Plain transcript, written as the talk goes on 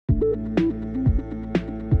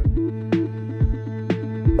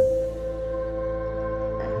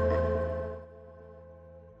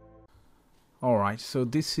Alright, so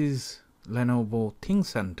this is Lenovo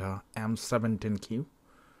ThinkCentre M710Q,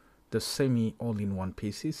 the semi all-in-one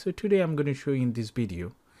PC. So today I'm going to show you in this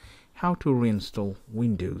video how to reinstall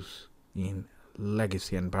Windows in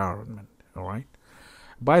legacy environment. Alright,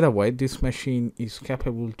 by the way, this machine is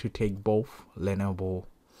capable to take both Lenovo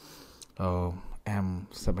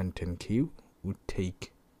M710Q, would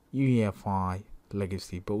take UEFI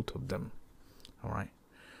legacy, both of them. Alright,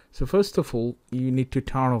 so first of all you need to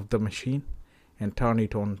turn off the machine and turn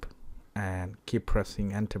it on and keep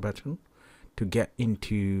pressing enter button to get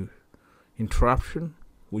into interruption,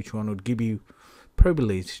 which one would give you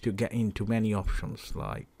privilege to get into many options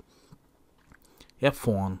like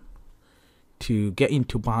F1 to get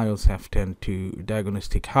into BIOS, F10 to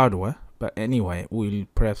diagnostic hardware. But anyway, we'll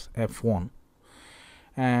press F1,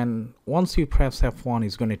 and once you press F1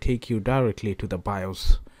 it's going to take you directly to the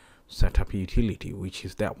BIOS setup utility, which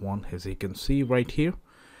is that one, as you can see right here.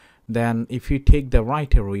 Then if you take the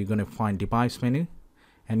right arrow, you're going to find device menu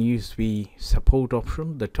and USB support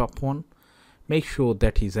option, the top one. Make sure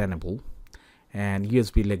that is enabled, and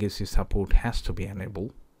USB legacy support has to be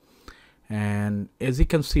enabled. And as you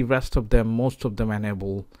can see, rest of them, most of them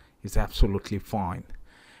enable is absolutely fine.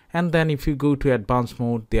 And then if you go to advanced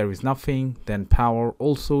mode, there is nothing. Then power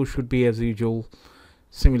also should be as usual,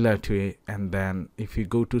 similar to it. And then if you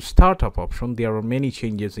go to startup option, there are many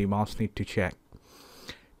changes you must need to check.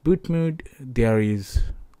 Boot mode, there is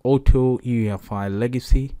auto, UEFI,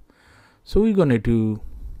 legacy. So we're going to do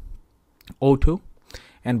auto,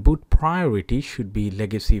 and boot priority should be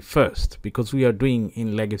legacy first because we are doing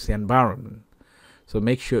in legacy environment. So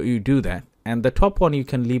make sure you do that. And the top one you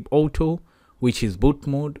can leave auto, which is boot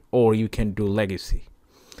mode, or you can do legacy.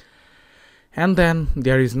 And then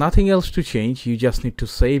there is nothing else to change. You just need to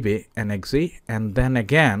save it and exit. And then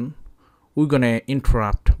again, we're going to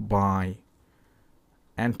interrupt by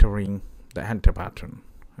entering the enter button,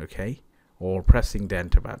 okay, or pressing the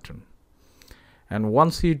enter button. And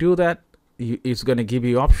once you do that, it's going to give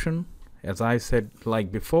you option, as I said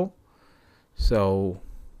like before. So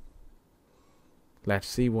let's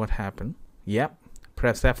see what happened. Yep,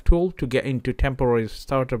 press F12 to get into temporary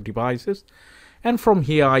startup devices, and from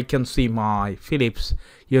here I can see my Philips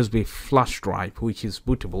USB flash drive, which is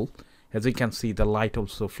bootable. As you can see, the light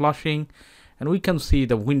also flashing, and we can see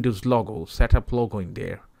the Windows logo, setup logo in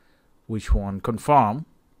there, which one confirm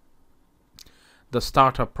the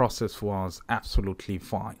startup process was absolutely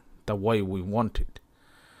fine, the way we wanted.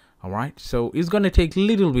 Alright, so it's going to take a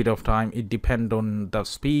little bit of time. It depends on the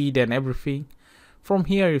speed and everything. From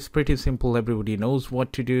here it's pretty simple, everybody knows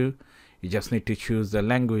what to do. You just need to choose the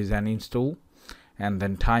language and install, and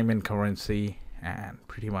then time and currency, and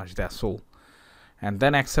pretty much that's all. And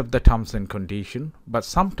then accept the terms and condition. But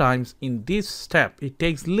sometimes in this step it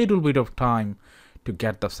takes a little bit of time to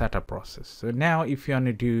get the setup process. So now if you want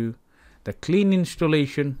to do the clean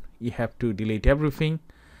installation, you have to delete everything.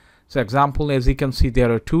 So example, as you can see,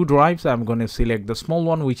 there are two drives. I'm going to select the small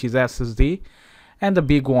one, which is SSD, and the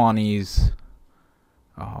big one is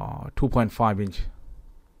 2.5-inch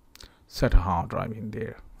SATA hard drive in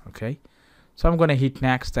there. Okay, so I'm going to hit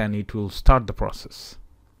next and it will start the process.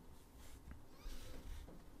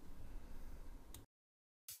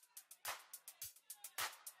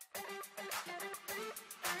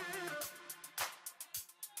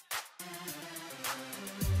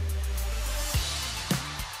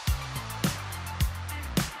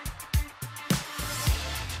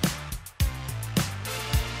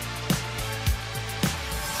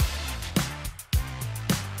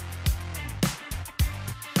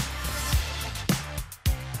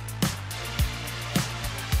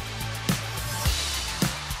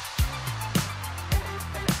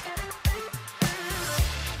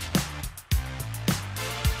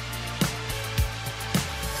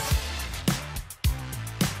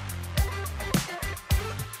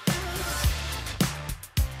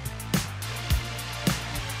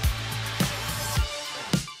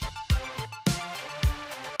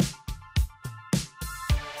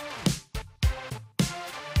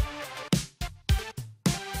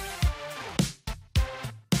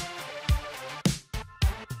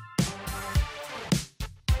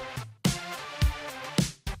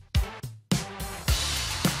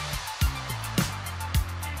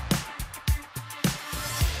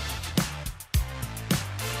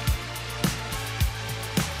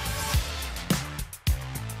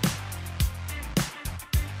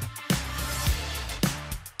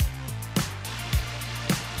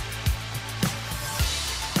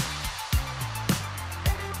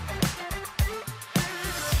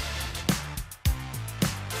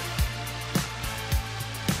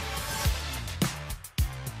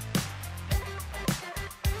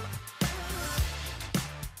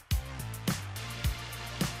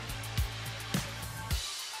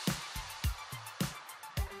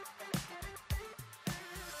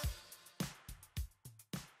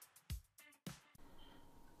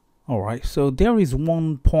 Alright, so there is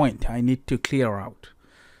one point I need to clear out.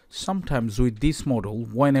 Sometimes with this model,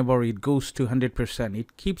 whenever it goes to 100%,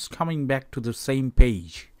 it keeps coming back to the same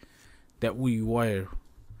page that we were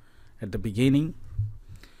at the beginning.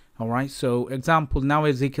 Alright, so example, now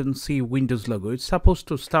as you can see Windows logo, it's supposed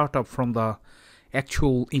to start up from the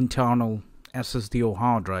actual internal SSD or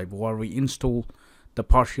hard drive where we install the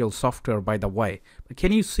partial software, by the way. But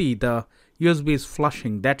can you see the USB is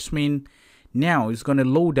flushing? That's mean now it's going to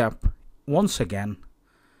load up once again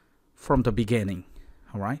from the beginning.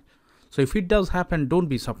 Alright, so if it does happen, don't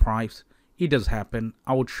be surprised. It does happen.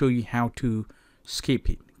 I would show you how to skip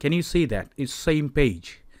it. Can you see that? It's same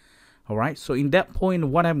page. Alright, so in that point,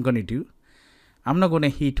 what I'm going to do, I'm not going to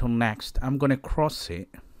hit on next. I'm going to cross it,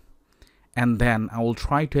 and then I will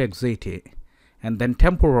try to exit it, and then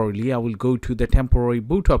temporarily I will go to the temporary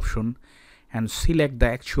boot option and select the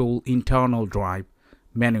actual internal drive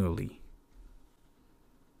manually.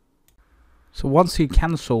 So once you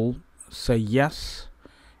cancel, say yes,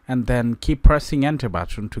 and then keep pressing enter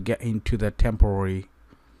button to get into the temporary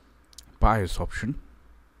BIOS option.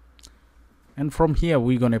 And from here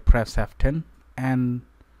we're going to press F10, and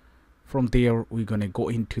from there we're going to go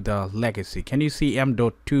into the legacy. Can you see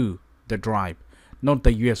M.2, the drive, not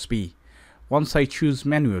the USB? Once I choose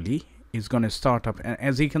manually, it's going to start up, and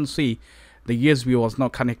as you can see the USB was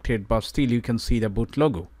not connected, but still you can see the boot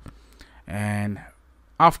logo. And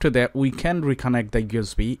after that we can reconnect the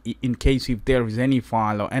USB in case if there is any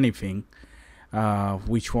file or anything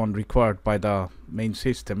which one required by the main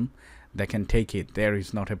system, they can take it. There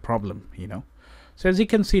is not a problem, you know. So as you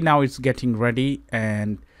can see now it's getting ready,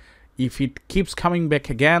 and if it keeps coming back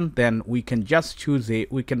again, then we can just choose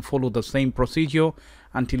it. We can follow the same procedure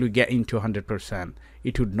until we get into 100%.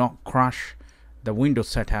 It would not crash the Windows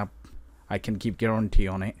setup. I can give guarantee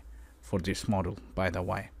on it for this model, by the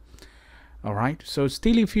way. Alright, so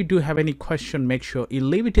still if you do have any question, make sure you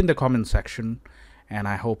leave it in the comment section, and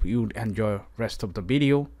I hope you enjoy rest of the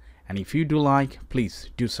video. And if you do like, please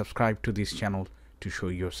do subscribe to this channel to show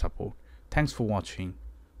your support. Thanks for watching.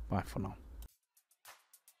 Bye for now.